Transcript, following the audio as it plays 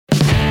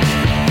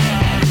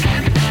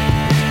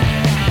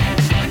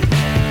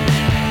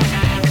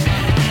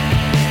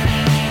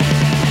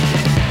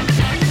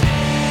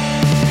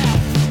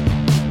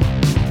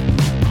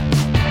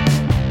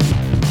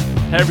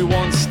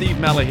everyone, Steve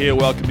Meller here,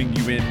 welcoming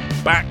you in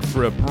back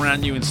for a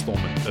brand new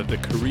installment of the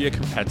Career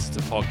Competitor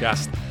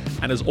Podcast.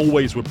 And as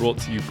always, we're brought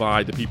to you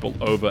by the people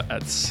over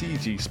at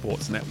CG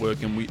Sports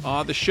Network, and we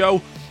are the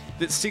show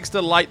that seeks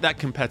to light that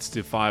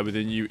competitive fire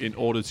within you in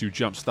order to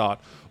jumpstart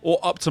or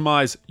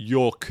optimize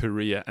your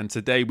career. And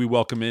today we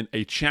welcome in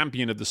a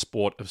champion of the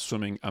sport of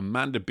swimming,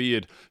 Amanda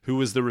Beard, who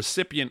was the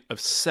recipient of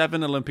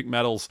 7 Olympic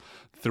medals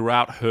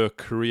throughout her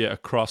career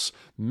across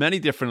many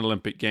different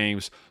Olympic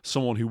Games,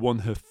 someone who won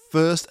her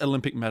first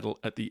Olympic medal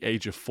at the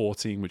age of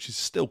 14, which is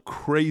still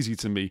crazy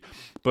to me.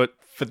 But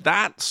for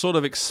that sort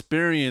of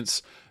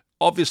experience,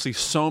 obviously,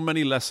 so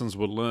many lessons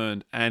were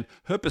learned, and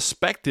her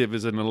perspective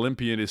as an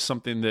Olympian is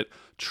something that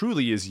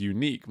truly is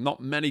unique.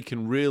 Not many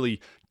can really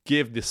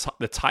give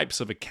the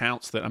types of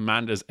accounts that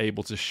Amanda is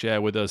able to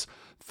share with us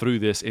through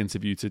this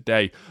interview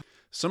today.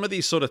 Some of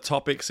these sort of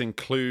topics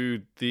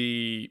include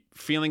the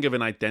feeling of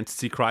an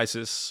identity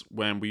crisis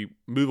when we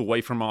move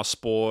away from our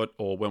sport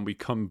or when we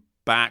come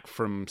back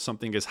from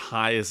something as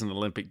high as an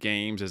Olympic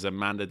Games, as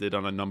Amanda did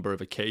on a number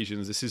of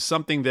occasions. This is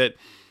something that,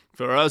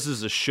 for us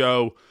as a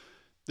show,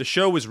 the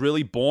show was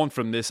really born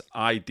from this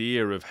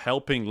idea of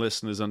helping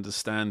listeners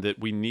understand that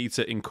we need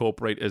to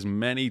incorporate as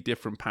many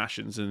different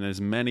passions and as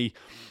many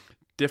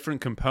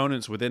different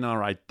components within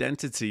our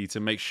identity to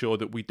make sure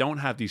that we don't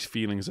have these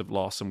feelings of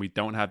loss and we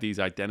don't have these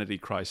identity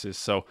crises.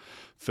 So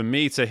for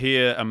me to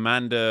hear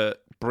Amanda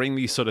bring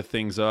these sort of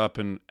things up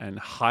and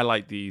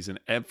highlight these and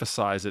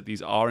emphasize that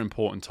these are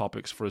important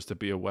topics for us to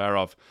be aware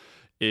of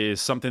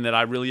is something that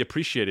I really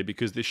appreciated,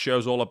 because this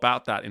show's all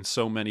about that in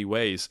so many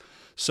ways.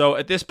 So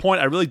at this point,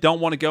 I really don't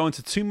want to go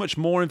into too much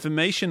more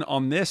information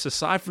on this,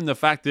 aside from the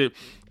fact that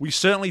we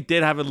certainly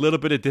did have a little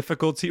bit of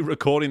difficulty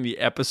recording the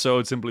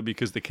episode simply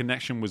because the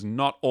connection was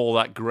not all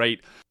that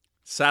great.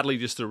 Sadly,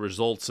 just a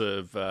result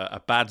of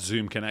a bad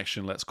Zoom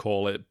connection, let's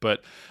call it.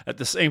 But at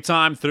the same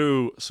time,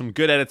 through some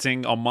good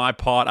editing on my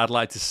part, I'd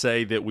like to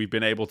say that we've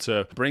been able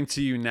to bring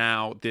to you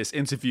now this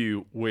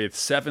interview with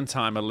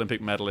 7-time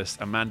Olympic medalist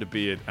Amanda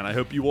Beard, and I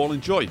hope you all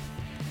enjoy.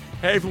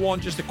 Hey everyone,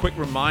 just a quick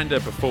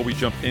reminder before we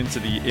jump into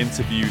the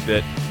interview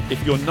that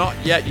if you're not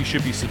yet, you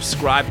should be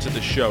subscribed to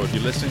the show. If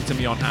you're listening to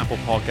me on Apple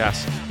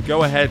Podcasts,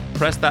 go ahead,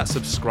 press that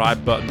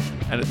subscribe button,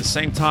 and at the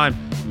same time,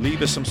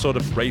 leave us some sort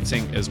of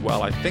rating as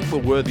well. I think we're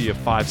worthy of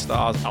 5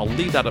 stars. I'll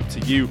leave that up to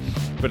you,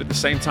 but at the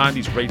same time,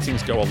 these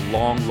ratings go a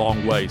long,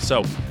 long way.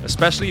 So,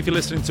 especially if you're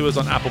listening to us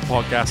on Apple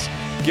Podcasts,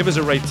 give us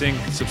a rating,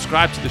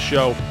 subscribe to the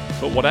show,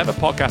 but whatever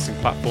podcasting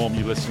platform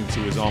you're listening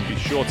to is on, be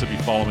sure to be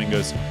following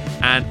us.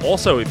 And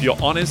also, if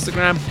you're on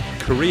Instagram,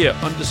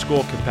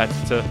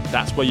 career_competitor,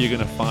 that's where you're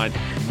going to find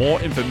more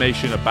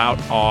information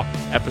about our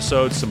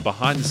episodes, some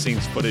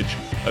behind-the-scenes footage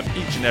of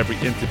each and every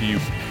interview.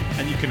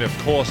 And you can, of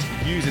course,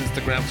 use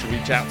Instagram to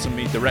reach out to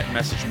me, direct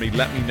message me,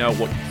 let me know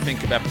what you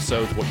think of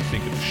episodes, what you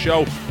think of the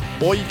show,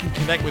 or you can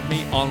connect with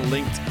me on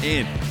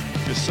LinkedIn.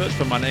 Just search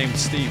for my name,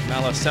 Steve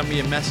Meller. Send me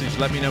a message.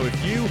 Let me know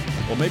if you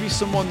or maybe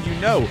someone you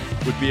know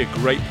would be a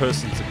great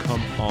person to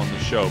come on the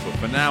show. But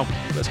for now,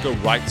 let's go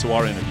right to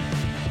our interview.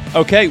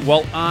 Okay,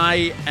 well,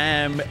 I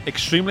am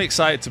extremely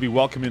excited to be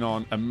welcoming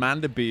on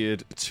Amanda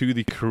Beard to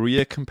the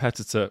Career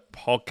Competitor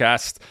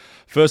Podcast.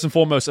 First and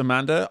foremost,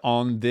 Amanda,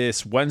 on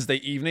this Wednesday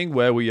evening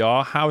where we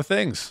are, how are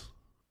things?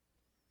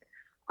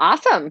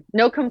 Awesome.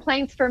 No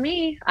complaints for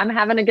me. I'm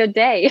having a good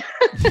day.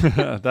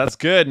 That's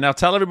good. Now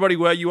tell everybody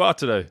where you are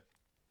today.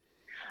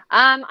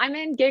 I'm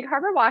in Gig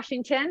Harbor,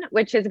 Washington,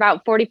 which is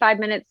about 45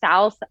 minutes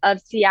south of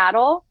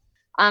Seattle.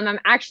 I'm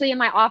actually in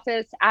my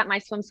office at my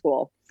swim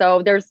school.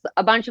 So there's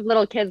a bunch of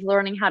little kids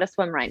learning how to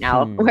swim right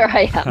now where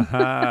I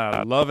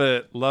am. Love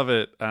it. Love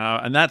it.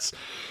 And that's,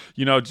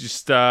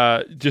 just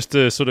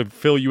to sort of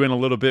fill you in a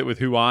little bit with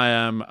who I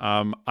am.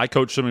 I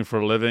coach swimming for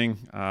a living.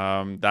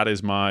 That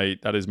is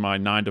my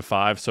 9 to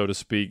 5, so to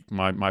speak.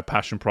 My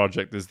passion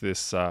project is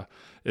this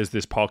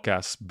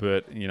podcast.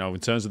 But, in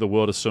terms of the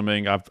world of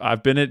swimming,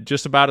 I've been it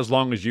just about as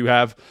long as you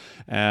have.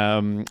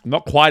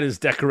 Not quite as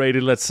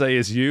decorated, let's say,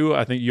 as you.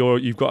 I think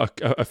you've got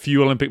a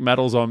few Olympic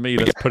medals on me,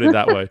 let's put it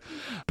that way.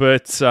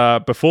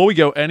 But before we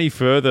go any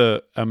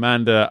further,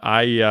 Amanda,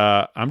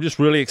 I'm just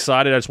really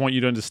excited. I just want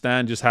you to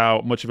understand just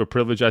how much of a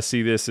privilege I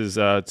see this as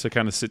to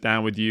kind of sit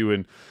down with you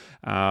and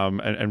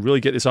really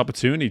get this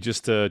opportunity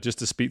just to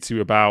speak to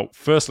you about,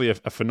 firstly, a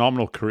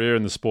phenomenal career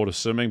in the sport of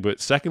swimming, but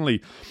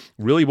secondly,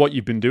 really what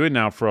you've been doing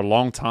now for a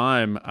long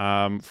time,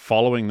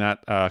 following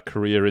that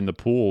career in the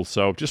pool.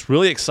 So just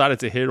really excited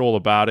to hear all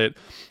about it.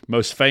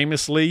 Most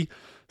famously,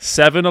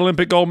 7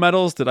 Olympic gold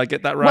medals. Did I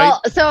get that right?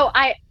 Well, so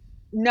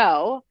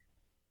no,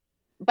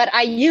 but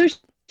I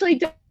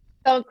usually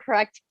don't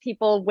correct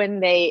people when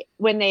they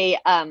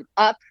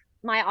up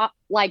my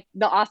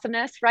the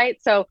awesomeness,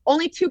 right? So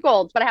only 2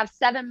 golds, but I have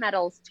 7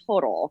 medals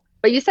total.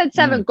 But you said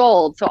 7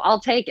 gold, so I'll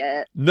take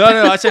it. No,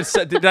 I said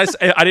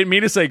I didn't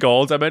mean to say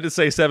golds. I meant to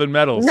say 7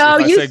 medals. No,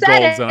 if I you said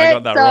golds, it, then I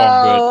got that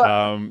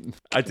wrong.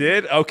 But I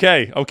did.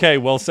 Okay.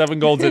 Well, 7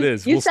 golds it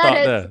is. We'll start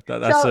there.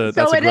 That's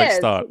a great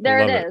start. There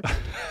it is.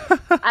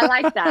 I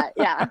like that.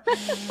 Yeah.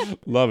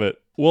 Love it.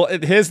 Well,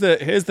 here's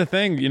the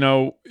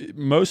thing.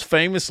 Most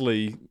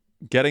famously,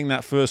 getting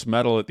that first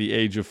medal at the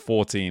age of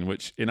 14,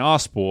 which in our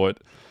sport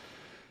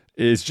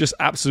is just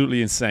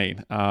absolutely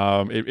insane.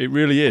 It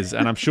really is.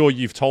 And I'm sure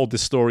you've told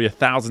this story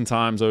 1,000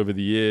 times over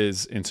the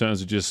years in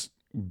terms of just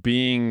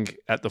being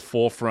at the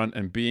forefront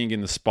and being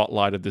in the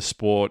spotlight of this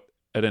sport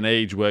at an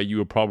age where you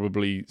were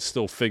probably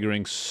still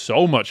figuring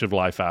so much of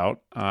life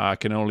out. I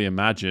can only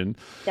imagine.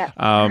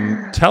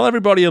 Yeah. Tell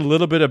everybody a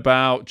little bit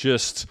about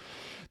just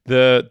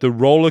the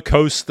roller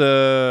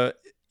coaster,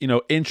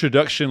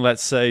 introduction,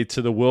 let's say,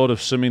 to the world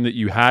of swimming that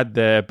you had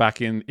there back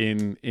in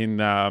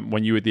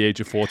when you were at the age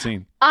of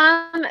 14.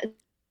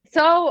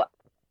 So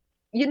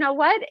you know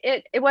what?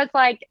 It was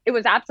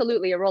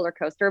absolutely a roller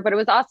coaster, but it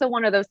was also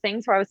one of those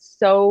things where I was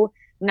so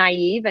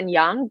naive and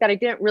young that I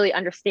didn't really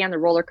understand the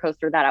roller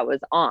coaster that I was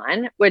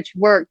on, which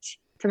worked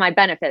to my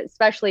benefit,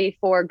 especially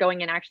for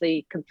going and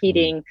actually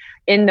competing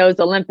in those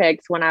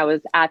Olympics when I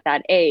was at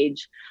that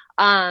age.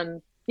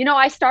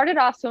 I started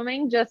off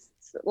swimming just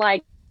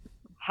like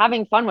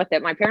having fun with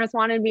it. My parents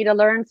wanted me to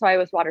learn, so I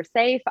was water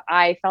safe.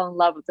 I fell in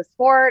love with the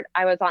sport.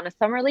 I was on a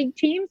summer league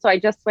team, so I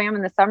just swam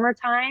in the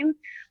summertime.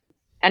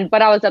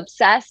 But I was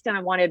obsessed and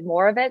I wanted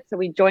more of it. So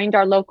we joined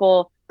our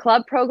local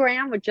club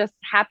program, which just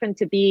happened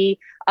to be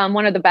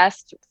one of the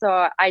best.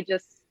 So I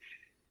just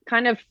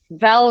kind of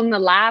fell in the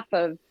lap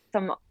of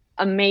some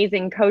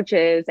amazing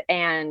coaches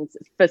and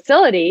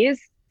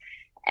facilities.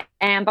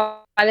 And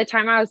by the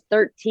time I was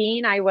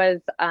 13, I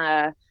was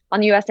on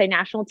the USA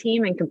national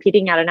team and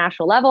competing at a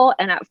national level.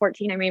 And at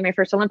 14, I made my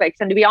first Olympics.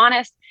 And to be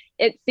honest,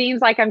 it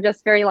seems like I'm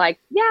just very like,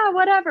 yeah,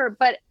 whatever.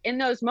 But in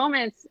those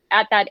moments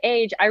at that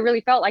age, I really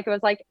felt like it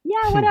was like,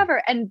 yeah,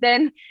 whatever. And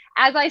then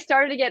as I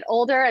started to get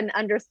older and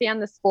understand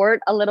the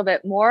sport a little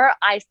bit more,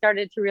 I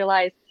started to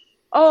realize,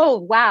 oh,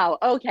 wow,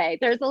 okay,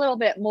 there's a little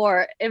bit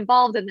more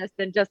involved in this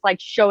than just like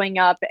showing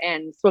up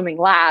and swimming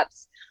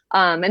laps.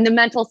 And the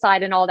mental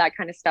side and all that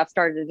kind of stuff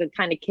started to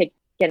kind of kick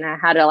in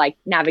how to like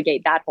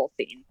navigate that whole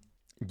scene.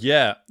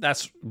 Yeah,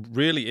 that's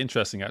really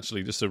interesting,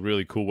 actually. Just a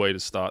really cool way to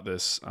start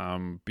this,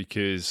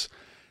 because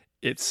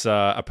it's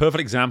a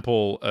perfect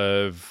example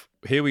of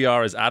here we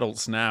are as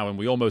adults now, and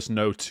we almost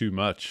know too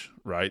much,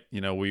 right?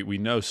 We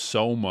know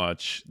so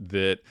much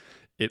that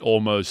it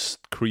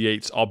almost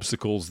creates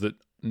obstacles that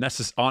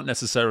aren't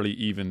necessarily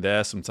even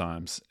there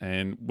sometimes.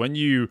 And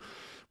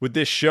with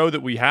this show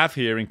that we have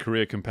here in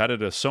Career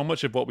Competitor, so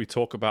much of what we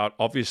talk about,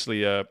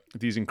 obviously,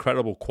 these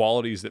incredible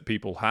qualities that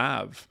people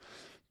have.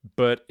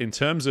 But in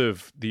terms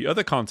of the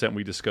other content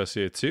we discuss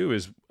here too,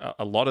 is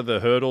a lot of the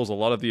hurdles, a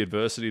lot of the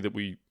adversity that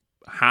we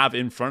have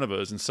in front of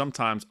us, and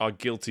sometimes are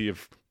guilty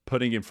of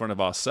putting in front of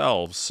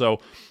ourselves.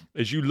 So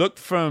as you look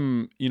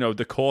from,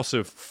 the course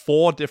of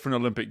 4 different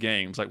Olympic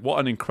Games, like what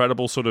an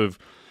incredible sort of,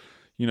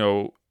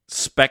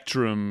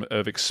 spectrum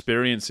of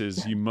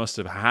experiences you must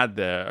have had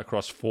there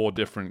across 4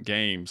 different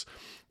games.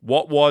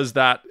 What was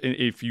that,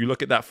 if you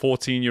look at that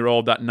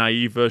 14-year-old, that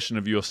naive version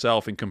of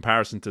yourself in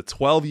comparison to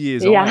 12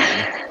 years on,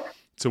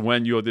 to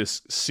when you're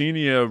this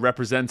senior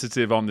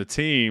representative on the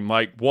team,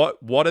 like what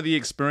are the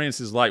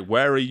experiences like?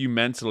 Where are you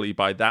mentally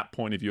by that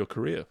point of your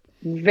career?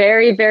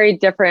 Very, very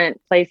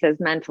different places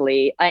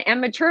mentally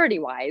and maturity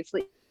wise,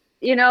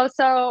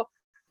 so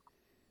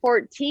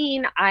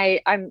 14,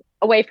 I'm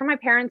away from my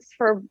parents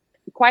for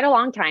quite a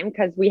long time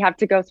because we have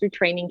to go through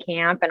training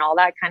camp and all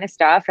that kind of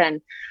stuff.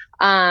 And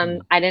I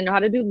didn't know how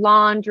to do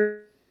laundry.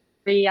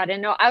 I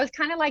didn't know. I was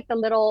kind of like the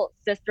little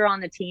sister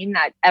on the team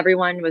that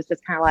everyone was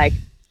just kind of like,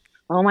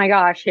 oh my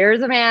gosh,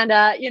 here's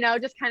Amanda,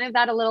 just kind of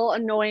that a little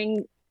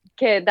annoying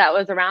kid that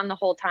was around the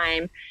whole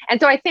time.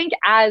 And so I think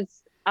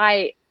as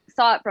I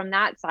saw it from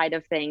that side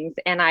of things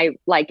and I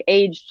like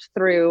aged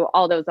through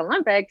all those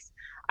Olympics,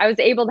 I was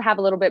able to have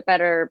a little bit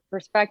better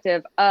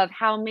perspective of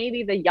how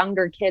maybe the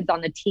younger kids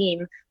on the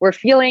team were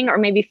feeling, or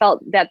maybe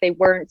felt that they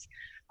weren't.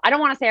 I don't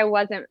want to say I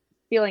wasn't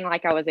feeling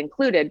like I was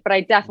included, but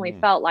I definitely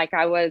felt like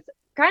I was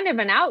kind of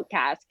an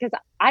outcast because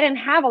I didn't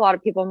have a lot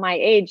of people my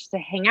age to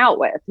hang out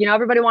with.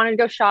 Everybody wanted to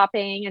go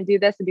shopping and do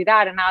this and do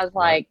that. And I was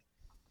like,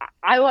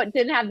 I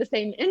didn't have the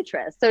same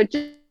interest. So it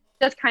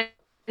just kind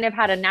of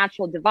had a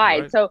natural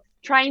divide. Right. So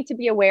trying to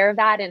be aware of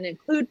that and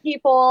include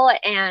people.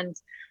 And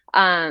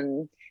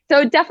so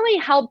it definitely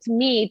helped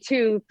me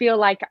to feel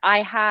like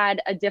I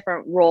had a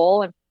different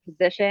role and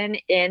position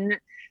in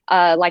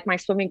like my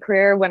swimming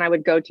career when I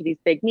would go to these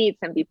big meets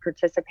and be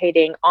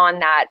participating on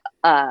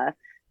that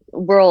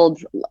world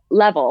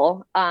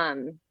level.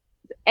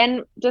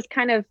 And just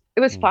kind of, it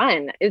was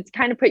fun. It's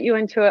kind of put you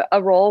into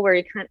a role where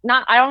you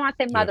I don't want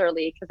to say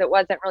motherly because it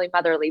wasn't really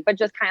motherly, but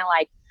just kind of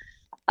like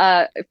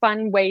a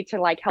fun way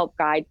to like help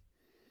guide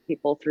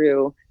people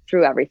through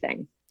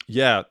everything.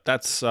 Yeah,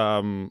 that's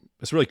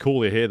it's really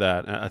cool to hear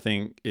that. I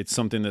think it's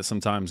something that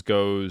sometimes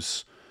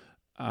goes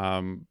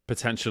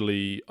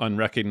potentially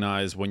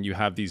unrecognized when you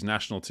have these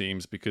national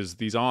teams, because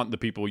these aren't the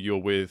people you're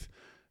with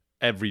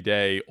every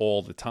day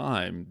all the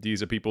time.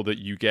 These are people that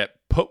you get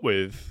put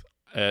with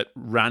at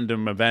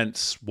random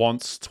events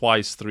once,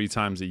 twice, 3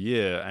 times a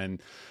year,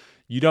 and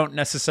you don't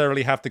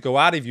necessarily have to go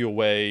out of your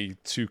way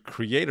to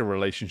create a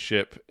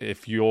relationship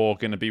if you're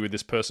going to be with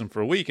this person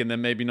for a week and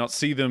then maybe not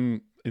see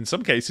them in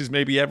some cases,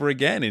 maybe ever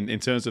again in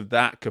terms of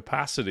that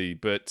capacity.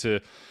 But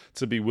to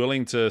be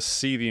willing to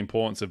see the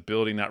importance of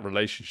building that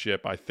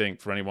relationship, I think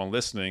for anyone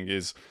listening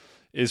is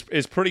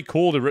pretty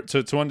cool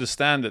to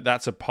understand that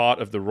that's a part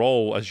of the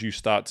role as you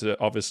start to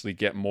obviously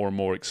get more and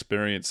more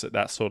experience at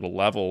that sort of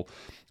level.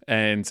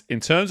 And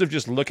in terms of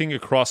just looking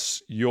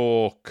across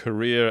your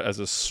career as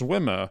a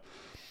swimmer,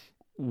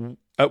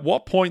 at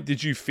what point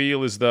did you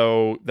feel as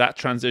though that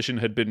transition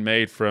had been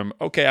made from,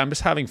 okay, I'm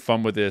just having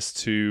fun with this,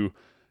 to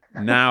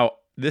now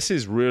this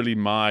is really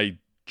my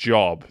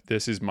job,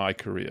 this is my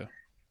career?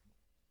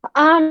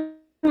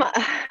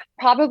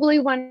 Probably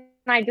when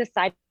I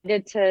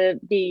decided to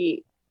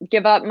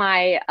give up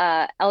my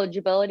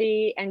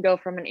eligibility and go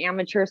from an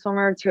amateur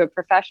swimmer to a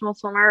professional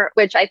swimmer,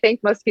 which I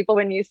think most people,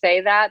 when you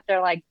say that,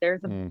 they're like,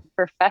 there's a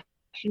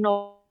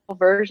professional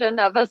version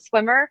of a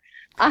swimmer.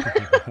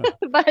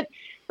 But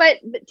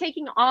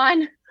taking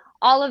on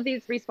all of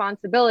these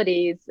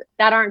responsibilities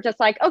that aren't just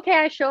like, okay,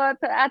 I show up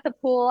at the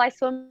pool, I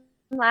swim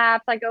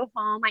laps, I go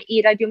home, I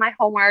eat, I do my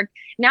homework.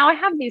 Now I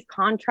have these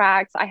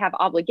contracts, I have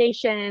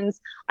obligations,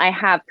 I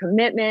have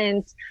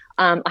commitments,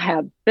 I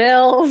have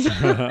bills,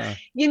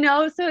 you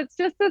know, so it's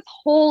just this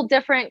whole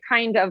different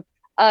kind of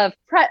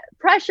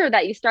pressure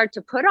that you start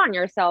to put on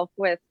yourself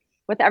with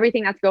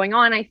everything that's going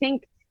on. I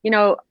think, you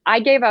know, I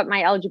gave up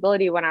my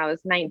eligibility when I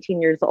was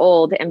 19 years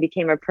old and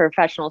became a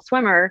professional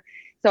swimmer.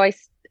 So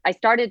I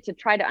started to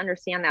try to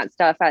understand that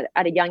stuff at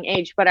a young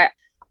age, but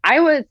I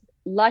was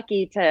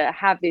lucky to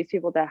have these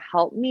people to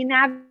help me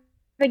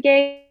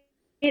navigate.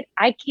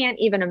 I can't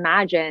even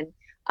imagine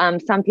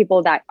some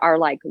people that are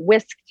like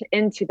whisked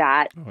into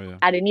that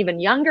at an even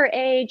younger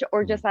age,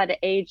 or just at an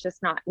age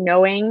just not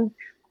knowing.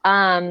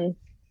 My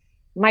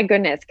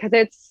goodness, because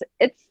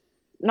it's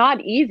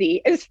not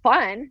easy. It was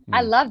fun.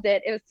 I loved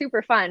it. It was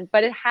super fun,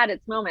 but it had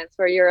its moments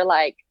where you're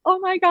like, oh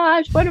my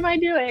gosh, what am I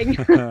doing?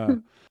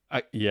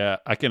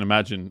 I can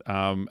imagine.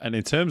 And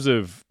in terms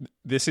of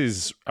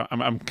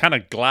I'm kind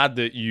of glad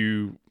that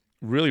you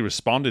really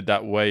responded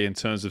that way in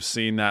terms of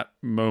seeing that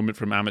moment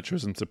from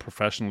amateurism to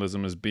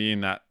professionalism as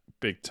being that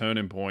big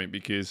turning point,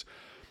 because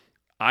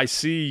I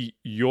see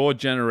your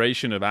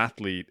generation of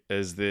athlete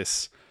as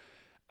this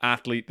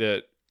athlete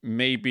that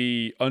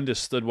maybe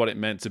understood what it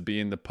meant to be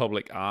in the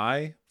public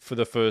eye for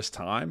the first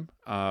time,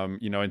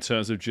 you know, in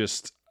terms of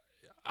just,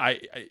 I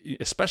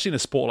especially in a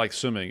sport like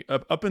swimming,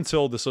 up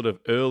until the sort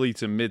of early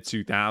to mid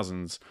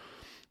 2000s,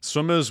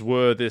 swimmers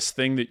were this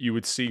thing that you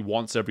would see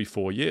once every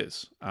 4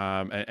 years,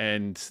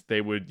 and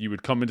you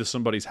would come into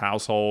somebody's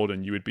household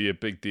and you would be a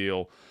big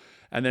deal.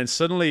 And then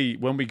suddenly,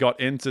 when we got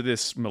into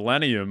this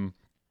millennium,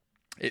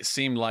 it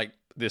seemed like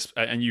this,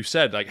 and you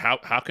said, like,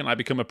 how can I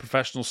become a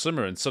professional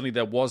swimmer? And suddenly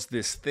there was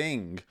this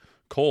thing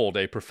called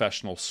a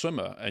professional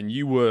swimmer, and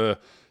you were,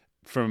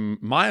 from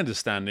my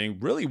understanding,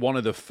 really one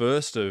of the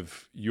first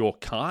of your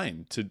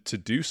kind to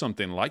do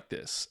something like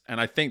this.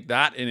 And I think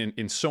that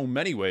in so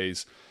many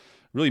ways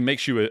really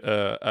makes you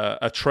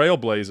a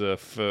trailblazer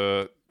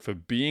for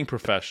being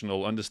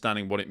professional,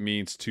 understanding what it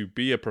means to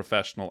be a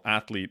professional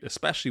athlete,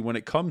 especially when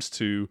it comes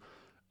to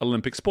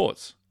Olympic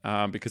sports,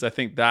 because I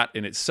think that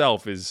in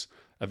itself is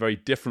a very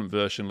different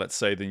version, let's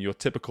say, than your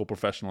typical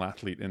professional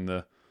athlete in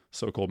the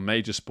so-called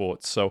major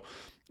sports. So,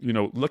 you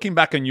know, looking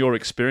back on your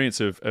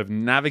experience of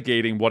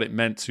navigating what it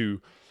meant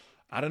to,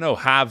 I don't know,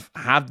 have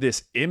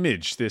this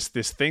image, this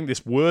thing,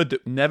 this word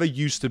that never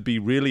used to be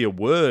really a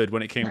word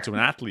when it came to an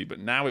athlete, but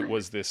now it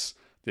was this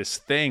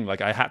thing. Like,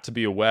 I had to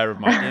be aware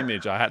of my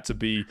image, I had to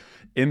be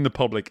in the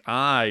public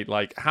eye.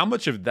 Like, how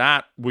much of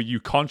that were you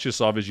conscious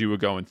of as you were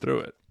going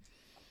through it?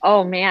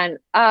 Oh man,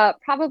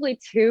 probably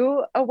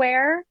too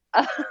aware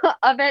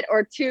of it,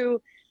 or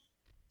too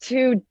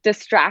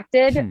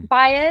distracted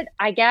by it,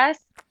 I guess.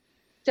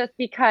 Just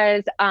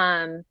because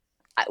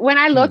when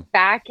I look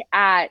back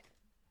at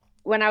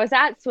when I was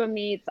at swim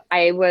meets,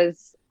 I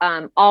was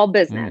all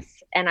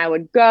business, and I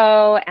would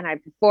go and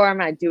I'd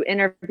perform, and I'd do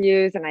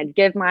interviews, and I'd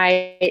give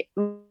my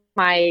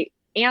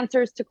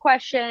answers to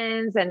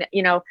questions, and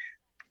you know,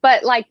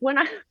 but like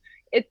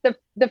it's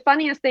the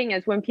funniest thing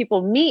is when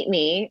people meet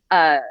me,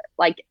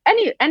 like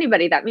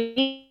anybody that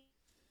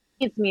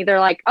meets me, they're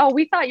like, oh,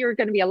 we thought you were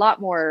going to be a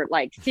lot more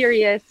like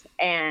serious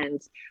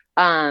and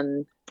a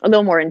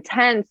little more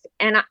intense.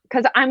 And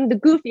because I'm the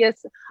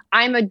goofiest,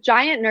 I'm a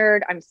giant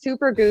nerd. I'm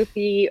super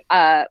goofy.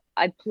 I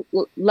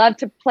love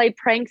to play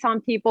pranks on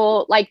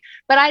people, like,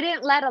 but I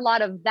didn't let a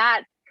lot of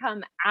that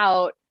come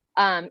out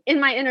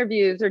in my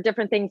interviews or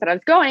different things that I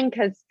was going,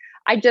 because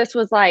I just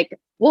was like,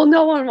 well,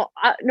 no one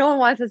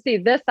wants to see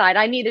this side.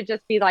 I need to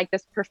just be like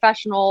this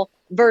professional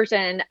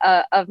version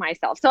of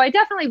myself. So I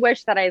definitely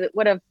wish that I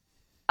would have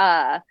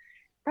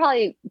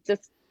probably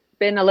just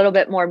been a little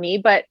bit more me,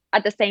 but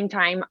at the same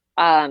time,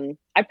 I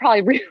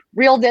probably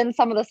reeled in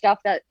some of the stuff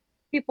that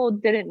people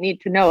didn't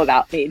need to know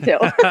about me too.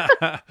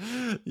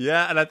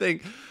 Yeah. And I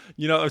think,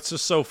 you know, it's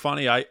just so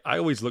funny. I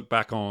always look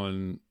back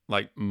on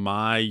like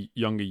my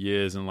younger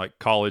years and like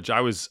college.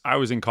 I was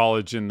in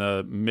college in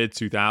the mid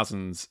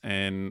 2000s.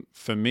 And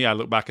for me, I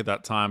look back at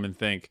that time and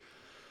think,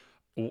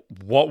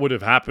 what would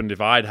have happened if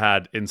I'd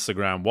had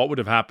Instagram? What would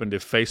have happened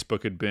if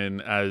Facebook had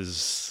been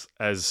as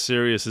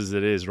serious as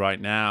it is right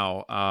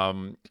now?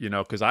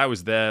 Because I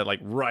was there like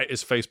right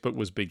as Facebook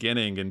was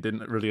beginning and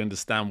didn't really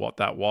understand what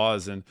that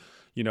was. And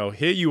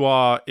here you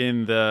are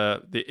in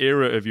the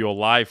era of your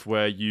life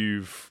where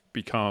you've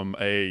become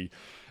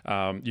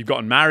you've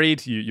gotten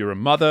married, you're a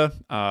mother,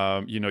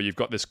 you've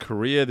got this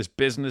career, this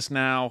business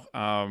now,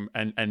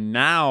 and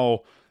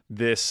now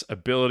this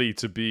ability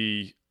to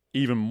be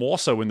even more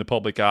so in the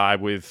public eye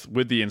with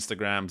the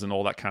Instagrams and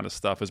all that kind of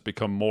stuff has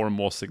become more and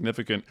more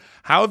significant.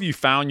 How have you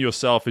found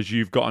yourself as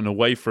you've gotten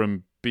away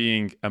from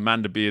being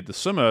Amanda Beard the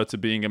swimmer to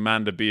being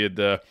Amanda Beard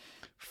the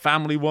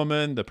family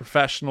woman, the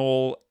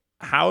professional?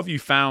 How have you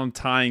found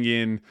tying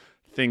in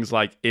things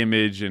like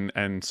image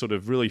and sort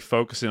of really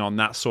focusing on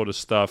that sort of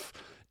stuff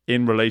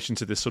in relation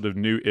to this sort of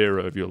new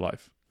era of your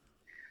life?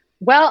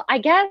 Well, I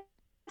guess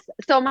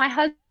so. My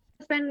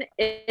husband's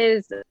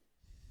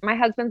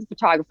a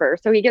photographer,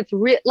 so he gets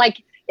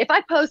like if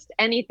I post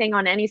anything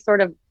on any sort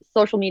of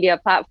social media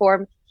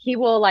platform, he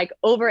will like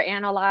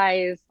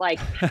overanalyze like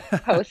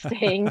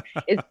posting.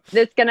 Is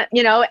this gonna,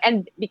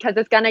 and because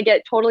it's gonna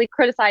get totally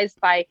criticized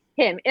by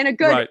him in a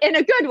good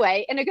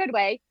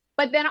way.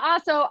 But then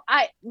also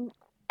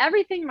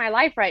everything in my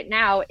life right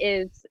now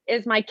is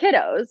my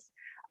kiddos.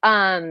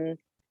 And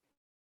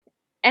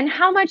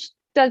how much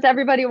does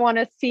everybody want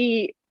to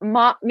see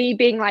me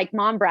being like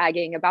mom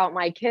bragging about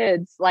my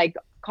kids like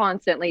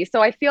constantly?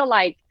 So I feel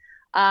like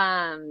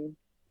I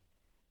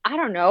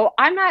don't know.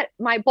 I'm at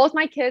both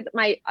my kids,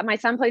 my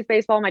son plays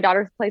baseball, my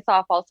daughter plays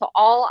softball. So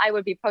all I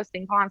would be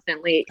posting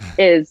constantly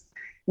is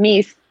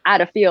me at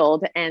a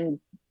field, and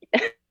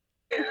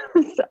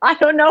I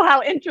don't know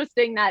how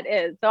interesting that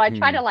is. So I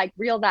try to like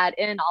reel that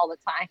in all the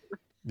time.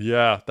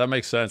 Yeah, that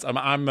makes sense.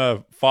 I'm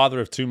a father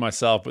of two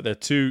myself, but they're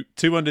two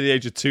under the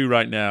age of 2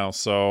 right now.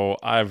 So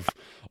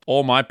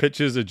all my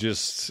pictures are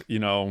just,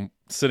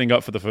 sitting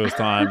up for the first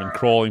time and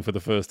crawling for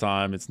the first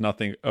time. It's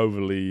nothing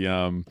overly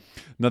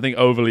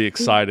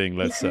exciting,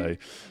 let's say.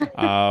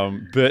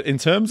 But in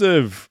terms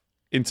of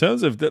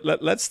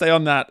let's stay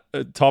on that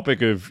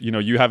topic of,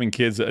 you having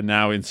kids that are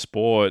now in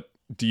sport.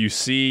 Do you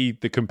see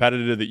the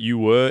competitor that you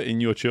were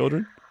in your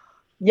children?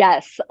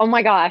 Yes. Oh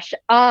my gosh.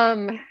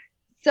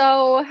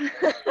 So,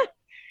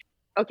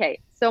 okay.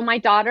 So my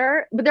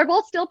daughter, but they're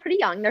both still pretty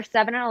young. They're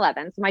 7 and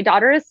 11. So my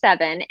daughter is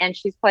 7 and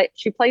she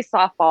plays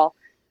softball,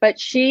 but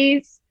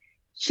she's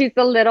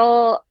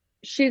the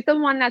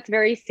one that's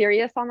very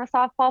serious on the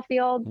softball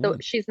field.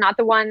 She's not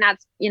the one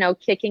that's,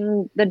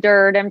 kicking the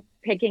dirt and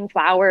picking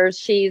flowers.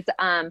 She's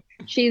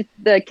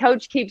the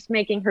coach keeps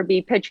making her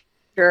be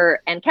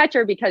pitcher and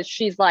catcher because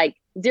she's like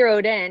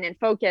zeroed in and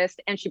focused,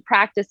 and she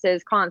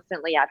practices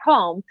constantly at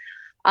home.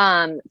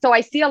 So I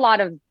see a lot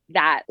of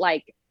that,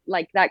 like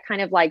that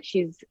kind of like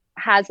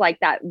has like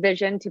that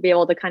vision to be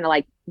able to kind of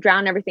like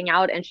drown everything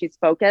out, and she's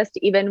focused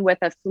even with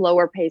a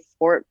slower paced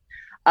sport,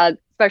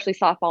 especially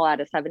softball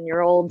at a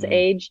 7-year-old's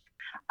age.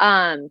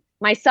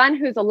 My son,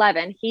 who's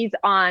 11, he's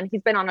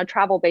been on a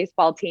travel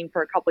baseball team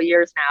for a couple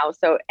years now.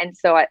 So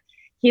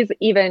he's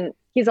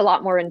a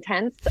lot more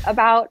intense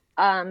about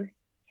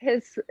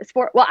his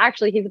sport. Well,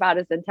 actually, he's about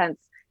as intense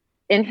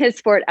in his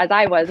sport as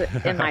I was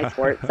in my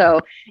sport.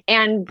 So,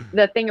 and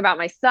the thing about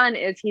my son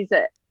is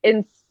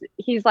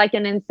he's like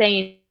an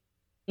insane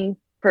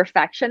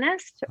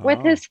perfectionist with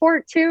his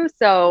sport too.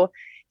 So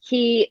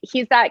he's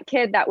that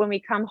kid that when we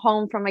come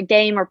home from a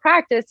game or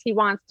practice, he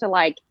wants to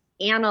like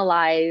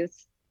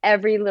analyze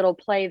every little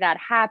play that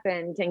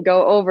happened and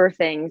go over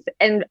things.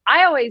 And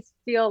I always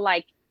feel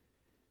like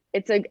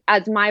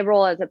as my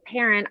role as a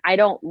parent, I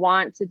don't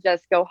want to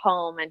just go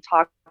home and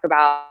talk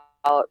about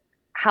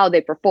how they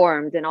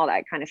performed and all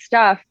that kind of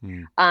stuff.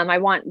 I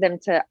want them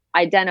to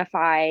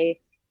identify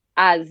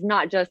as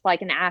not just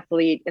like an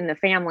athlete in the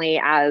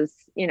family, as,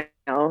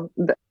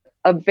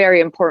 a very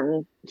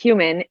important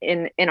human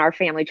in our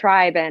family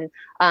tribe, and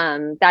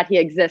that he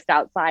exists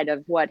outside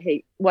of what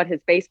his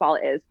baseball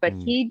is. But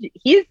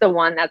he's the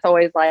one that's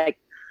always like,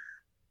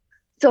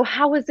 so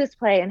how was this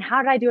play? And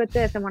how did I do it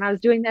this? And when I was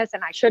doing this,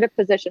 and I should have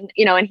positioned,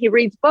 and he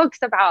reads books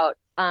about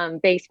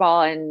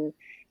baseball and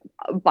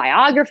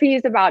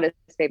biographies about his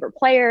favorite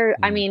player.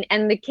 I mean,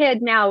 and the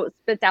kid now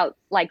spits out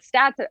like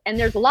stats, and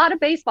there's a lot of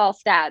baseball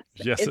stats.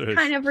 Yes, it's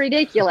kind of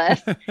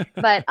ridiculous,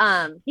 but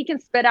he can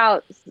spit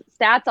out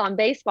stats on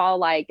baseball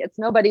like it's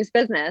nobody's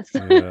business.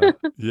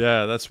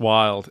 Yeah, that's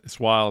wild. It's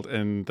wild.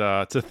 And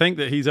to think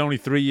that he's only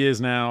 3 years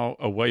now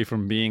away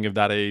from being of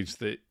that age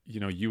that,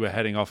 you were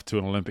heading off to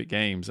an Olympic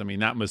Games. I mean,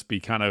 that must be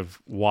kind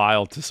of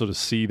wild to sort of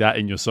see that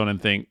in your son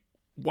and think,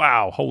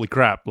 wow, holy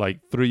crap, like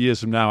 3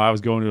 years from now, I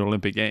was going to the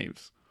Olympic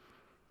Games.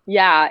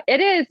 Yeah, it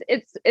is.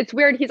 It's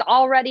weird. He's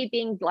already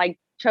being like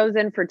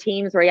chosen for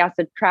teams where he has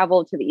to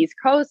travel to the East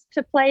Coast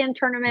to play in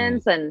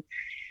tournaments. And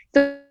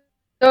so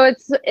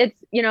it's,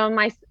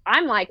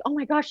 I'm like, oh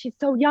my gosh, he's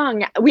so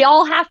young. We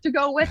all have to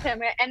go with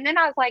him. And then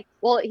I was like,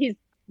 well, he's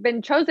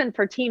been chosen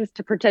for teams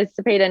to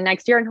participate in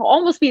next year, and he'll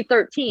almost be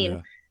 13.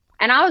 Yeah.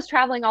 And I was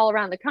traveling all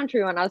around the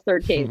country when I was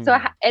 13. So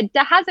it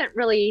hasn't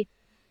really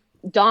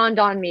dawned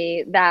on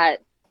me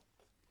that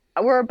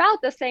we're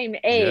about the same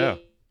Yeah.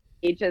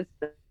 age as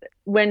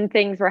when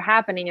things were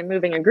happening and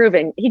moving and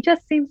grooving. He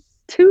just seems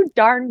too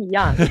darn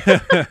young.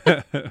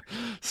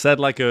 Said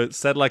like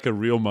a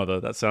real mother.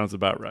 That sounds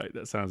about right.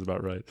 That sounds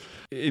about right.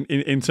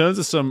 In terms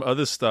of some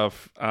other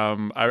stuff,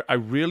 I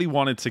really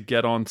wanted to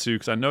get onto,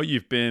 because I know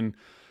you've been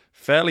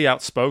fairly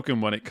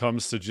outspoken when it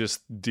comes to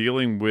just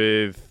dealing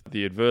with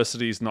the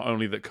adversities, not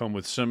only that come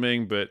with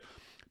swimming, but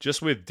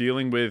just with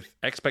dealing with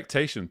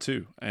expectation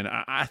too. And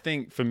I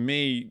think for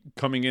me,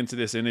 coming into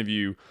this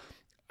interview,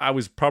 I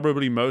was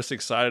probably most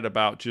excited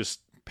about just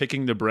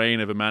picking the brain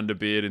of Amanda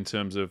Beard in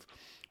terms of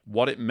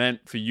what it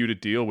meant for you to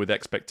deal with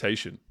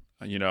expectation.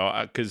 You know,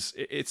 because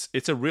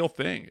it's a real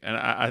thing,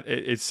 and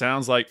it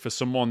sounds like for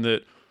someone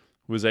that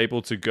was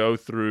able to go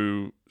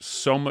through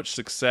so much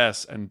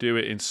success and do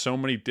it in so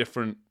many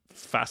different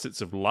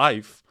facets of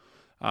life,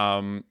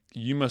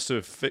 you must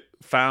have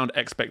found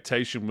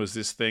expectation was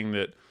this thing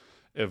that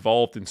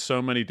evolved in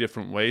so many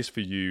different ways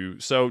for you.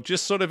 So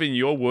just sort of in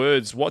your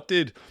words, what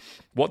did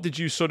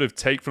you sort of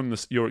take from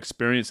your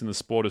experience in the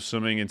sport of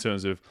swimming in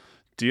terms of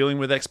dealing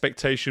with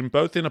expectation,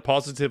 both in a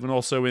positive and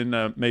also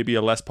in maybe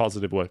a less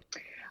positive way?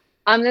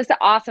 This is an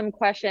awesome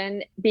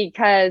question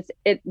because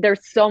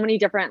there's so many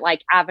different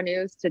like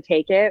avenues to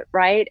take it,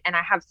 right? And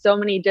I have so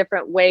many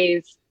different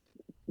ways,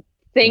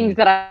 things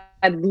that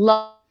I'd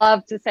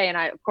love to say. And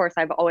of course,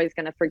 I'm always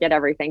going to forget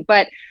everything.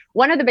 But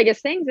one of the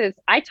biggest things is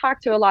I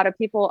talk to a lot of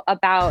people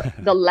about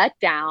the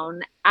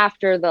letdown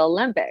after the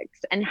Olympics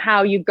and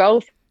how you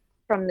go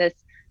from this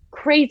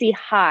crazy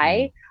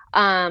high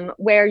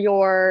where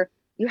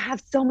you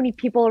have so many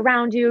people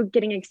around you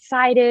getting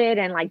excited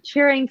and like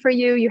cheering for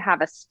you. You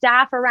have a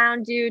staff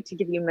around you to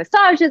give you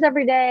massages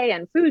every day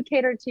and food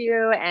catered to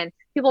you and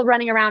people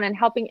running around and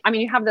helping. I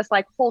mean, you have this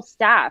like whole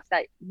staff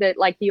that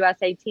like the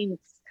USA teams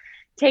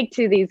take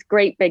to these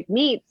great big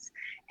meets.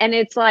 And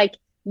it's like,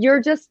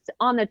 you're just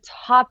on the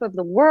top of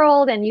the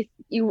world. And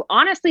you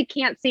honestly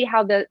can't see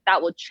how that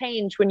will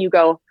change when you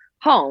go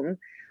home.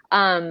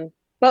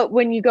 But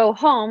when you go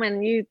home,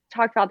 and you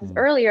talked about this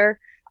earlier,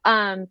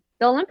 the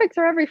Olympics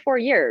are every 4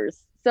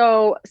 years.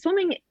 So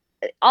swimming,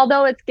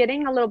 although it's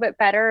getting a little bit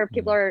better,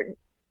 people are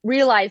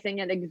realizing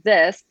it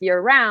exists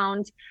year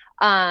round.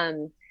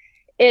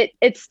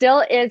 It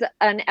still is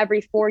an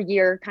every 4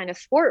 year kind of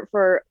sport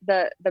for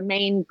the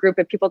main group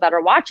of people that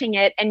are watching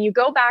it. And you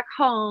go back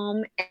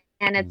home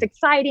and it's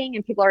exciting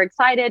and people are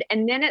excited.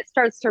 And then it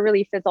starts to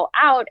really fizzle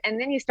out. And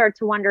then you start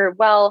to wonder,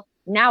 well,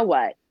 now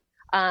what?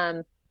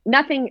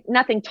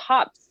 Nothing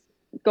tops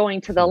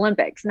going to the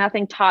Olympics.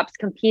 Nothing tops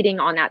competing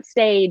on that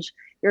stage.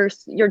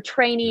 You're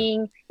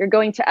training, you're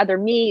going to other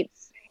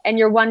meets, and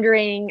you're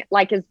wondering,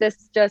 like, is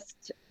this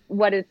just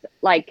what it's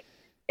like?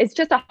 It's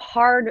just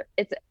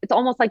it's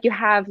almost like you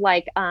have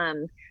like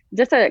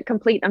just a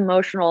complete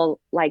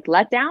emotional like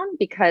letdown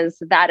because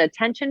that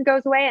attention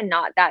goes away, and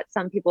not that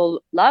some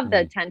people love the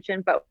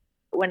attention, but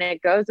when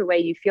it goes away,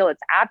 you feel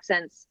its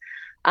absence.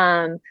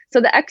 So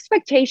the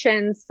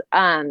expectations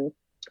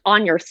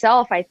on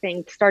yourself, I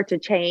think, start to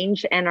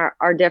change and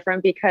are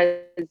different because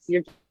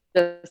you're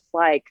just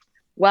like,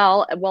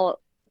 well,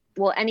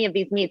 will any of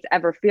these meets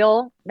ever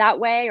feel that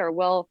way? Or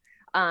will,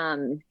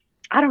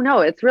 I don't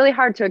know. It's really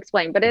hard to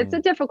explain, but it's a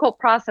difficult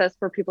process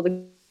for people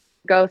to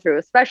go through,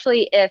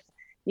 especially if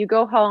you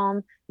go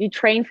home, you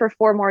train for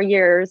 4 more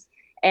years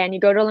and you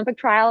go to Olympic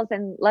trials.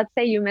 And let's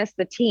say you miss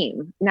the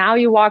team. Now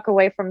you walk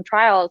away from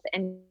trials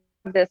and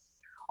this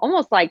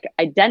almost like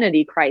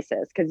identity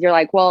crisis. Cause you're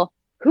like, well,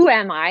 who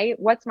am I?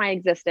 What's my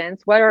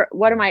existence? What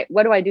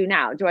do I do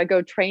now? Do I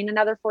go train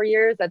another 4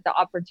 years at the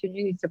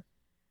opportunity to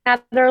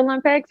another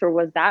Olympics, or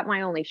was that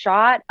my only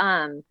shot?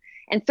 And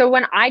so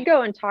when I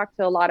go and talk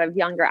to a lot of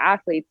younger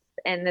athletes,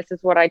 and this is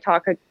what I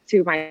talk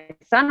to my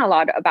son a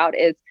lot about,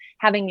 is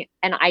having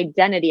an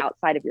identity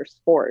outside of your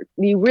sport.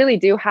 You really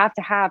do have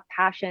to have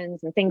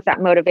passions and things that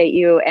motivate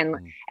you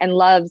and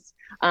loves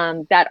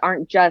that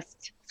aren't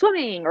just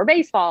swimming or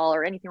baseball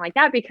or anything like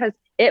that, because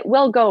it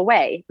will go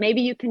away.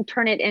 Maybe you can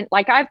turn it in,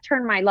 like I've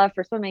turned my love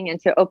for swimming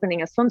into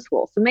opening a swim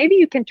school. So maybe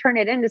you can turn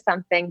it into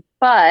something,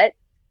 but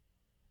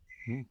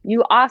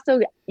you also,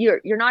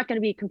 you're not going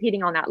to be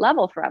competing on that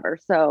level forever.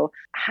 So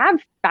have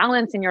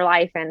balance in your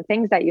life and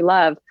things that you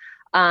love.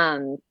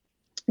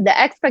 The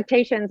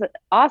expectations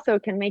also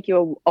can make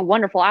you a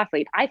wonderful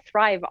athlete. I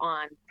thrive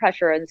on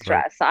pressure and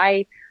stress.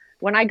 Right.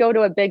 When I go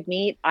to a big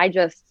meet, I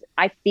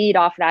feed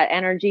off that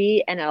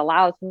energy, and it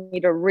allows me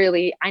to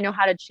really,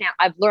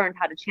 I've learned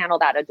how to channel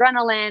that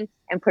adrenaline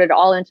and put it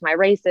all into my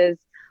races.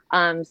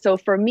 So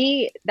for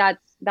me,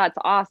 that's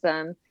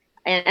awesome.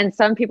 And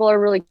some people are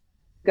really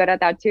good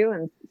at that too.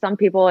 And some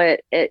people,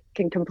 it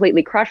can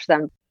completely crush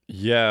them.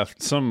 Yeah.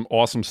 Some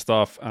awesome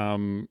stuff.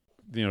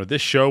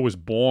 This show was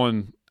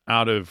born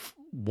out of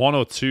 1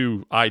 or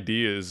 2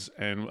 ideas.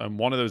 And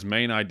one of those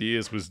main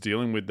ideas was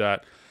dealing with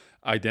that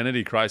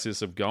identity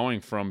crisis of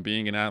going from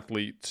being an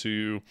athlete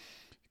to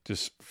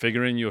just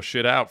figuring your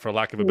shit out, for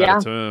lack of a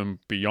better term,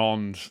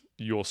 beyond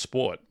your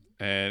sport,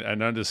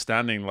 and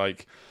understanding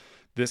like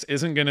this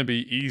isn't going to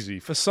be easy.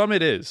 For some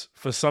it is.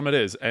 For some it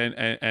is.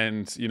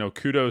 And you know,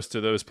 kudos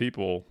to those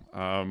people.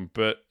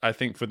 But I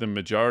think for the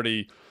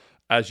majority,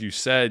 as you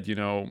said, you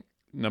know,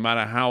 no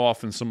matter how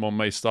often someone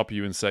may stop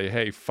you and say,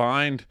 "Hey,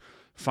 find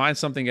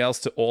something else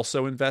to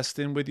also invest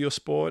in with your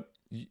sport."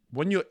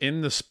 When you're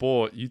in the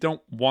sport, you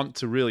don't want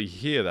to really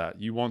hear that.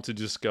 You want to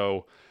just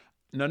go,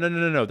 no, no, no,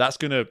 no, no. That's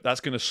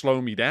gonna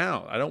slow me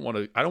down. I don't want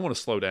to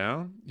slow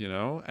down, you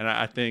know. And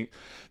I think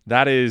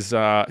that is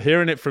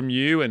hearing it from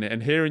you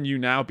and hearing you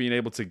now being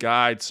able to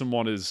guide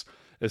someone as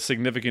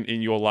significant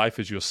in your life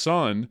as your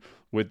son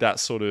with that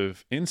sort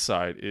of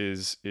insight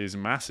is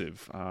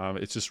massive.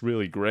 It's just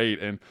really great.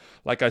 And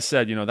like I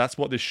said, you know, that's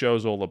what this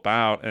show's all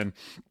about. And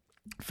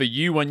for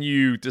you, when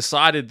you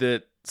decided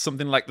that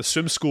something like the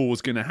swim school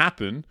was going to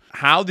happen,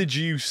 how did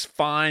you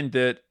find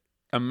that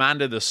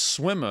Amanda the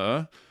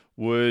swimmer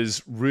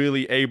was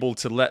really able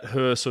to let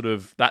her sort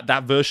of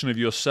that version of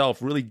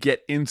yourself really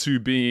get into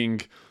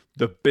being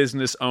the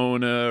business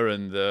owner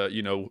and the,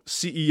 you know,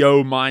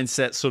 CEO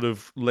mindset sort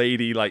of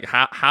lady? Like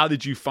how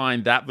did you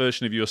find that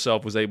version of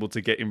yourself was able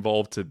to get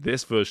involved to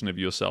this version of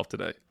yourself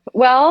today?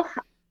 Well,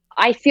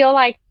 I feel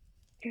like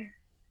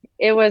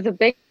it was a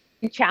big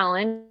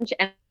challenge,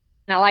 and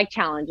I like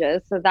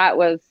challenges, so that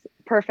was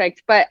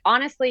perfect. But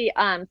honestly,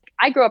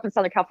 I grew up in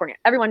Southern California.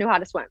 Everyone knew how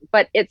to swim,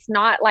 but it's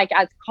not like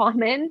as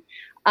common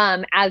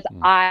as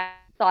I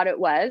thought it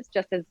was.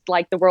 Just as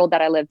like the world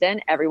that I lived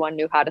in, everyone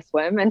knew how to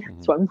swim and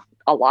swim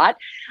a lot.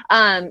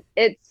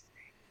 It's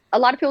a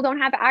lot of people don't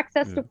have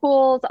access to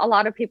pools. A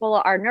lot of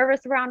people are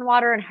nervous around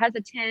water and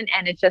hesitant,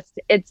 and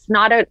it's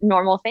not a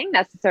normal thing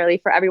necessarily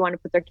for everyone to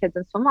put their kids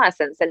in swim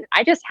lessons. And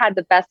I just had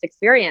the best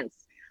experience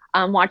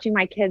watching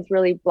my kids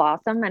really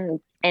blossom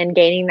and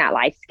gaining that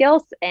life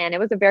skills. And it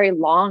was a very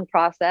long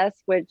process,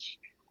 which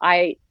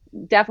I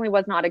definitely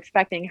was not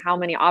expecting how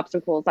many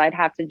obstacles I'd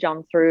have to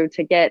jump through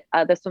to get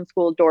the swim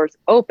school doors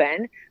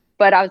open.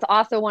 But I was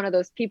also one of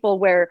those people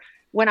where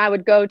when I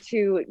would go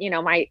to, you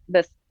know,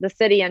 the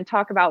city and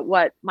talk about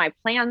what my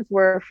plans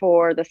were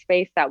for the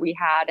space that we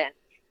had,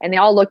 and they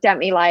all looked at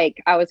me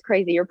like I was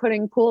crazy. You're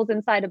putting pools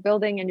inside a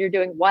building and you're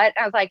doing what?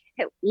 I was like,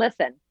 hey,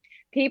 listen,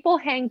 people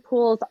hang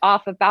pools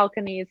off of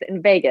balconies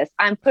in Vegas.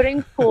 I'm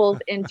putting pools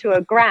into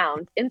a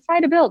ground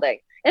inside a building.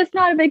 It's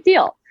not a big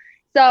deal.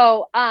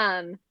 So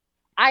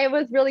I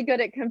was really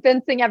good at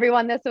convincing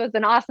everyone this was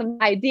an awesome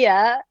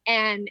idea.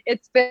 And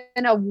it's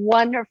been a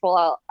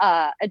wonderful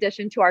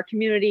addition to our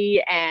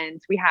community.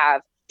 And we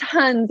have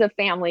tons of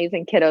families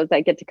and kiddos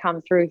that get to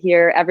come through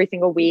here every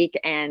single week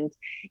and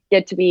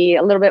get to be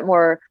a little bit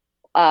more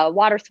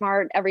water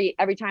smart every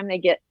time they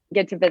get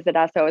to visit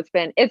us. So it's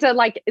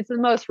the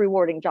most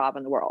rewarding job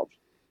in the world.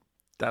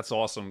 That's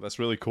awesome. That's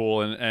really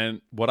cool.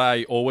 And what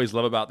I always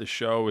love about this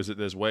show is that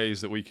there's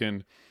ways that we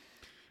can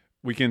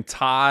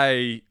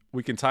tie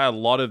a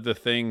lot of the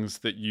things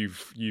that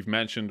you've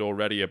mentioned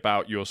already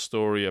about your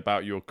story,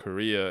 about your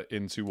career,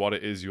 into what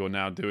it is you're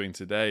now doing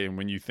today. And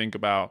when you think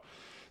about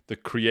the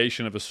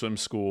creation of a swim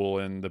school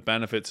and the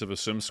benefits of a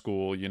swim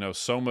school, you know,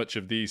 so much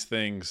of these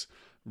things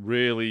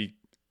really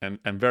and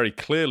very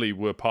clearly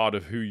were part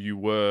of who you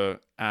were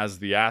as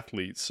the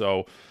athlete.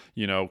 So,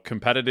 you know,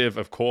 competitive,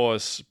 of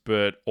course,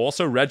 but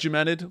also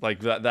regimented.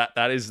 Like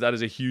that is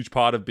a huge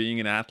part of being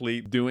an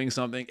athlete, doing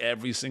something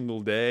every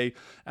single day.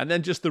 And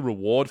then just the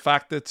reward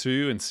factor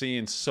too, and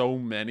seeing so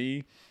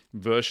many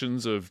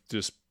versions of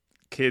just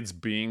kids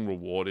being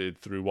rewarded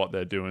through what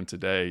they're doing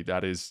today.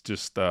 That is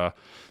just the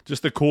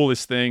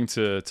coolest thing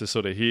to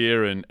sort of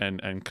hear,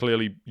 and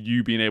clearly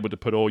you being able to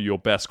put all your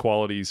best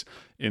qualities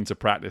into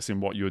practice in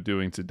what you're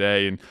doing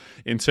today. And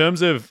in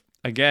terms of,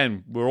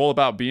 again, we're all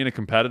about being a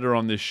competitor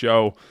on this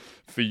show.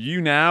 For you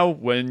now,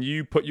 when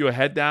you put your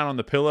head down on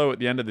the pillow at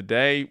the end of the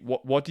day,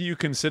 what do you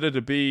consider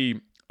to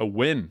be a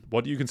win?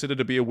 What do you consider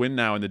to be a win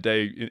now in the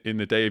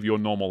day of your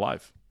normal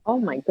life? Oh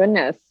my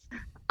goodness.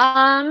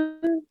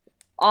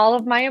 All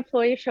of my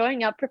employees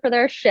showing up for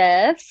their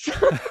shifts.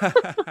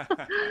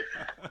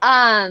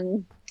 I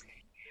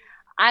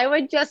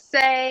would just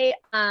say,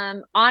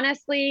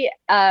 honestly,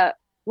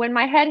 when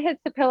my head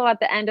hits the pillow at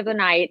the end of the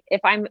night,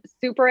 if I'm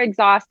super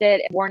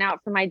exhausted and worn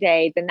out for my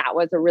day, then that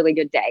was a really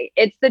good day.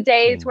 It's the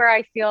days where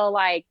I feel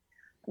like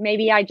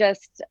maybe I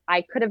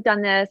could have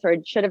done this or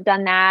should have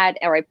done that,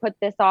 or I put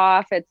this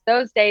off. It's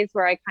those days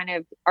where I kind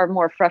of are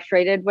more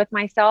frustrated with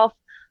myself.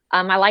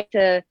 I like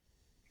to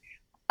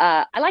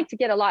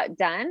get a lot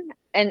done,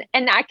 and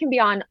that can be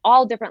on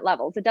all different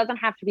levels. It doesn't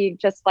have to be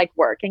just like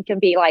work. It can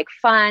be like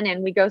fun.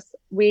 And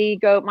we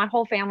go, my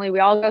whole family, we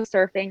all go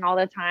surfing all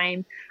the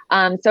time.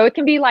 So it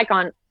can be like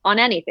on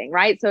anything,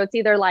 right? So it's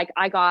either like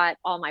I got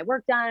all my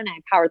work done and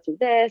I powered through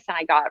this and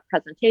I got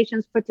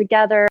presentations put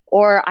together,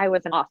 or I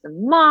was an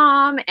awesome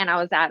mom and I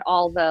was at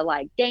all the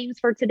like games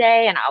for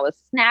today and I was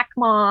snack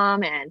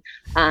mom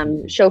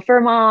and chauffeur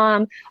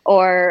mom,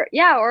 or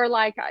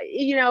like,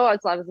 you know,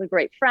 I was a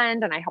great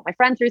friend and I helped my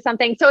friend through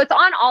something. So it's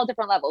on all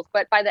different levels.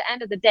 But by the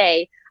end of the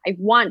day, I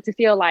want to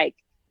feel like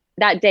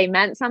that day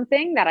meant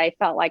something, that I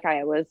felt like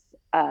I was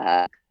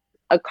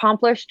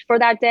accomplished for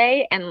that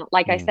day. And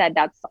like I said,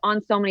 that's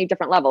on so many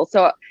different levels.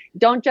 So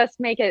don't just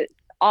make it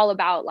all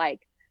about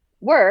like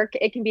work.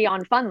 It can be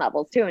on fun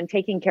levels too, and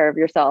taking care of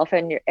yourself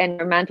and your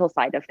mental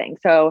side of things.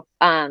 So,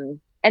 and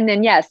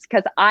then yes,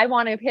 because I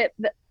want to hit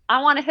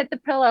the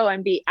pillow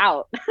and be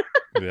out.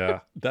 Yeah,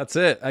 that's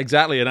it.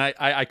 Exactly. And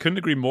I couldn't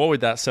agree more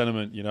with that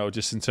sentiment,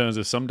 just in terms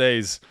of some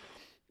days,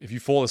 if you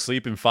fall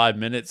asleep in 5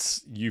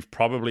 minutes, you've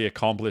probably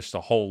accomplished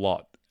a whole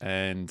lot.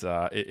 And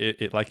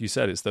it like you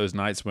said, it's those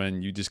nights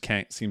when you just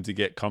can't seem to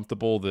get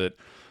comfortable, that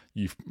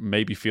you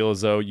maybe feel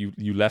as though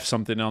you left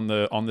something on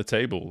the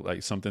table,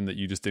 like something that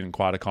you just didn't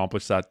quite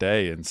accomplish that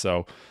day. And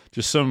so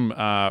just some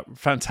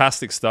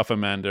fantastic stuff,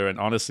 Amanda. And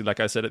honestly, like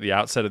I said at the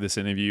outset of this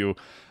interview,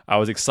 I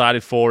was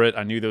excited for it.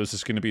 I knew there was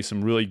just going to be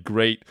some really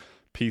great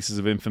pieces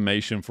of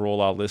information for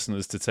all our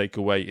listeners to take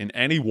away in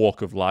any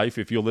walk of life.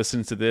 If you're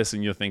listening to this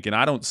and you're thinking,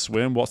 I don't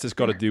swim, what's this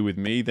got to do with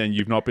me? Then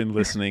you've not been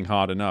listening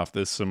hard enough.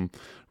 There's some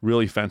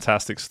really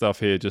fantastic stuff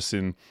here just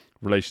in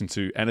relation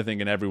to anything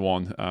and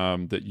everyone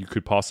that you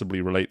could possibly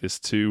relate this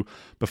to.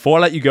 Before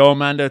I let you go,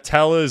 Amanda,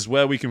 tell us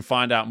where we can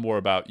find out more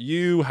about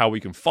you, how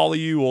we can follow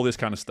you, all this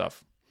kind of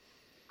stuff.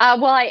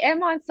 Well, I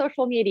am on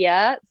social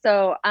media.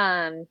 So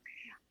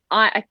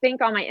I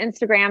think on my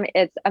Instagram,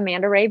 it's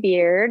Amanda Rae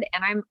Beard,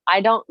 and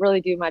I don't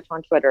really do much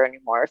on Twitter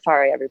anymore.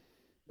 Sorry,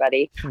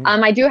 everybody.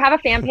 I do have a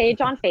fan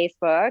page on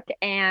Facebook,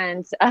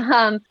 and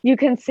you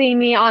can see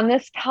me on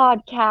this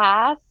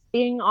podcast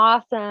being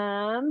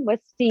awesome with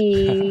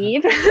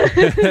Steve.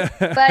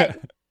 But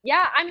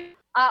yeah,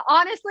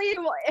 honestly,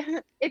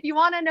 if you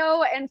want to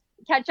know and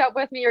catch up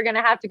with me, you're going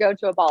to have to go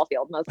to a ball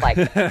field, most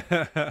likely.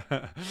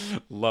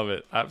 Love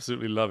it.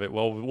 Absolutely love it.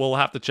 Well, we'll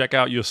have to check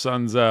out your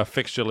son's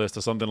fixture list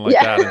or something like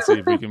that and see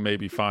if we can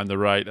maybe find the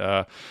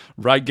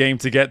right game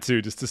to get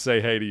to, just to say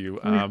hey to you.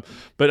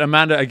 But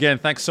Amanda, again,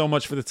 thanks so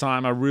much for the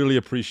time. I really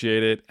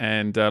appreciate it.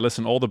 And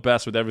listen, all the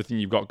best with everything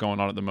you've got going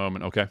on at the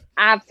moment, okay?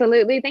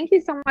 Absolutely. Thank you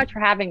so much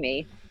for having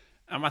me.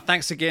 And my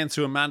thanks again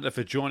to Amanda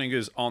for joining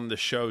us on the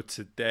show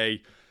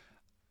today.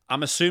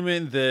 I'm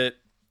assuming that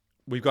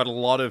we've got a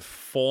lot of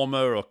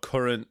former or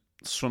current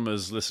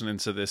swimmers listening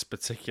to this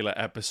particular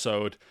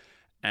episode,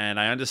 and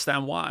I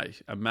understand why.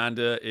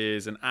 Amanda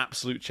is an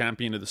absolute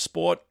champion of the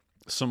sport,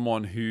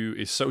 someone who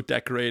is so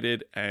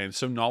decorated and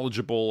so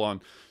knowledgeable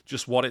on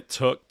just what it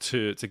took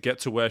to get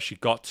to where she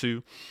got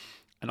to,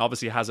 and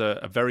obviously has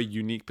a very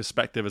unique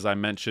perspective, as I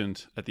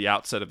mentioned at the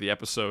outset of the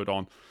episode,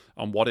 on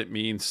what it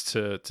means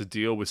to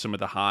deal with some of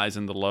the highs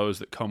and the lows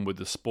that come with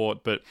the sport.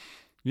 But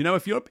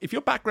if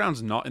your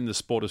background's not in the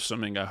sport of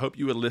swimming, I hope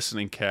you were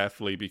listening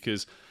carefully,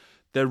 because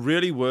there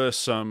really were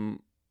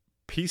some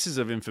pieces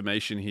of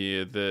information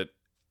here that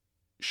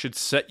should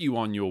set you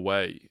on your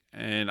way.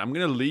 And I'm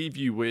going to leave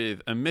you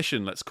with a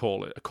mission, let's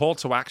call it. A call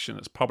to action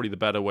is probably the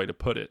better way to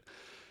put it.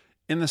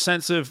 In the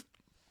sense of,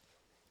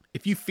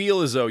 if you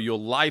feel as though your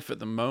life at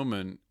the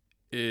moment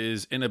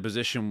is in a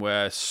position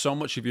where so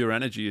much of your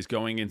energy is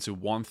going into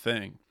one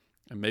thing,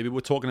 and maybe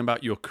we're talking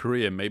about your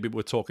career, maybe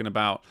we're talking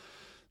about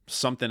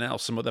something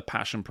else, some other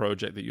passion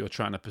project that you're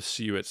trying to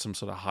pursue at some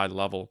sort of high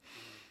level.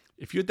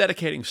 If you're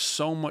dedicating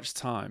so much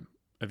time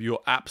of your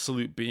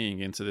absolute being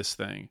into this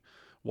thing,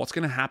 what's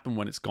going to happen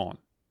when it's gone?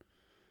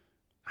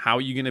 How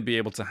are you going to be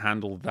able to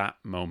handle that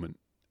moment?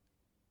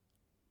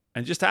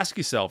 And just ask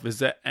yourself, is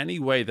there any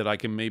way that I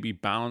can maybe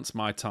balance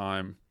my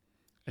time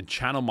and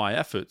channel my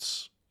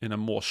efforts in a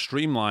more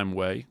streamlined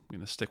way? I'm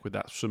going to stick with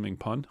that swimming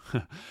pun.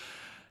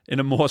 In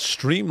a more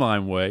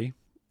streamlined way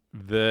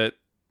that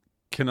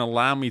can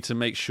allow me to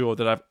make sure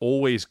that I've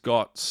always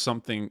got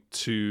something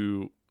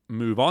to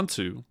move on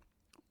to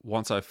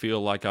once I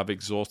feel like I've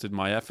exhausted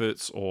my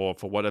efforts, or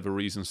for whatever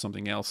reason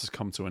something else has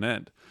come to an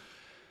end.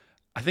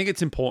 I think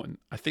it's important.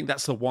 I think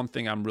that's the one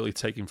thing I'm really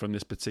taking from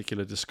this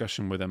particular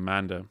discussion with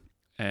Amanda.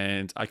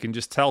 And I can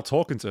just tell,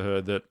 talking to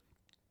her, that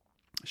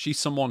she's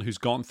someone who's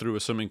gone through a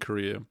swimming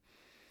career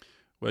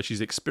where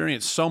she's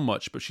experienced so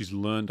much, but she's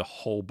learned a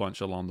whole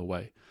bunch along the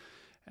way.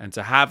 And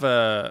to have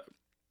an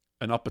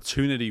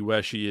opportunity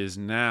where she is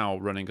now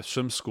running a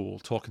swim school,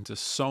 talking to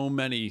so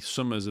many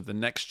swimmers of the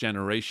next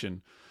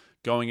generation,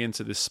 going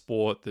into this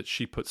sport that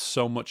she puts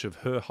so much of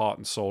her heart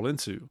and soul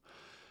into.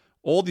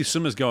 All these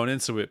swimmers going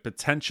into it,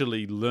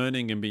 potentially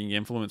learning and being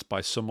influenced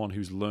by someone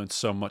who's learned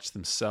so much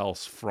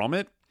themselves from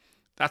it.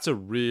 That's a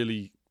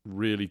really,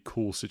 really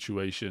cool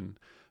situation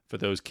for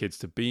those kids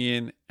to be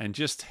in. And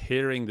just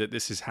hearing that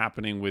this is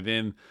happening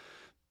within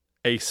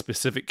a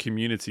specific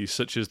community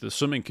such as the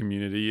swimming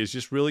community is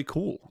just really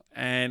cool.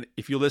 And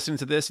if you're listening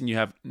to this and you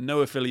have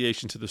no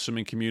affiliation to the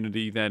swimming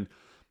community, then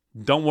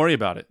don't worry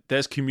about it.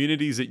 There's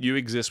communities that you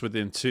exist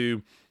within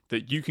too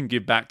that you can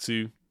give back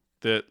to,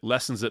 the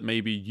lessons that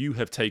maybe you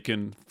have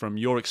taken from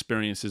your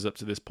experiences up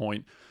to this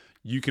point,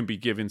 you can be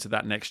given to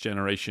that next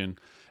generation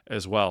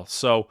as well.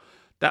 So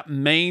that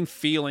main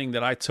feeling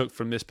that I took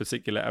from this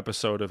particular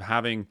episode of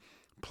having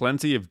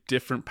plenty of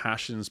different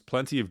passions,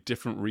 plenty of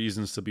different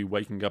reasons to be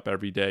waking up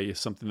every day is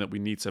something that we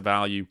need to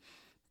value.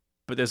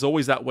 But there's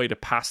always that way to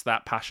pass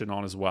that passion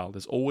on as well.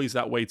 There's always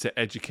that way to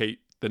educate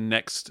the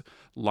next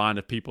line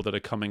of people that are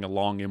coming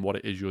along in what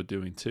it is you're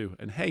doing too.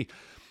 And hey,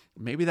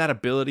 maybe that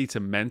ability to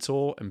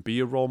mentor and be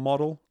a role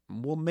model,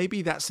 well,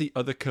 maybe that's the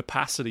other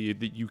capacity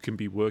that you can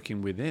be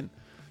working within.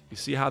 You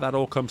see how that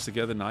all comes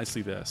together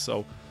nicely there.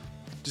 So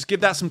just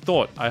give that some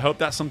thought. I hope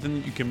that's something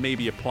that you can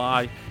maybe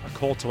apply, a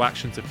call to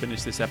action to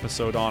finish this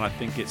episode on. I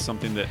think it's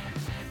something that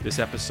this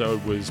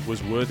episode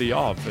was worthy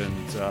of,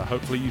 and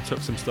hopefully you took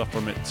some stuff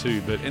from it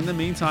too. But in the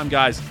meantime,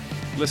 guys,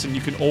 listen,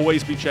 you can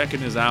always be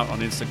checking us out on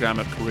Instagram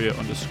at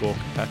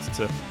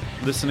career_competitor,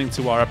 listening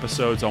to our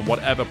episodes on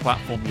whatever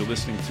platform you're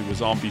listening to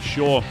us on. Be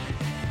sure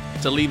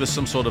to leave us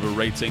some sort of a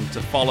rating,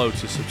 to follow,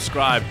 to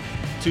subscribe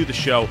to the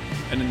show.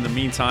 And in the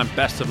meantime,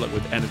 best of luck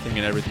with anything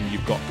and everything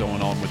you've got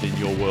going on within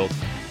your world.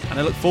 And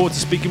I look forward to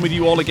speaking with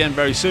you all again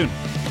very soon.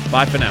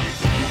 Bye for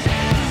now.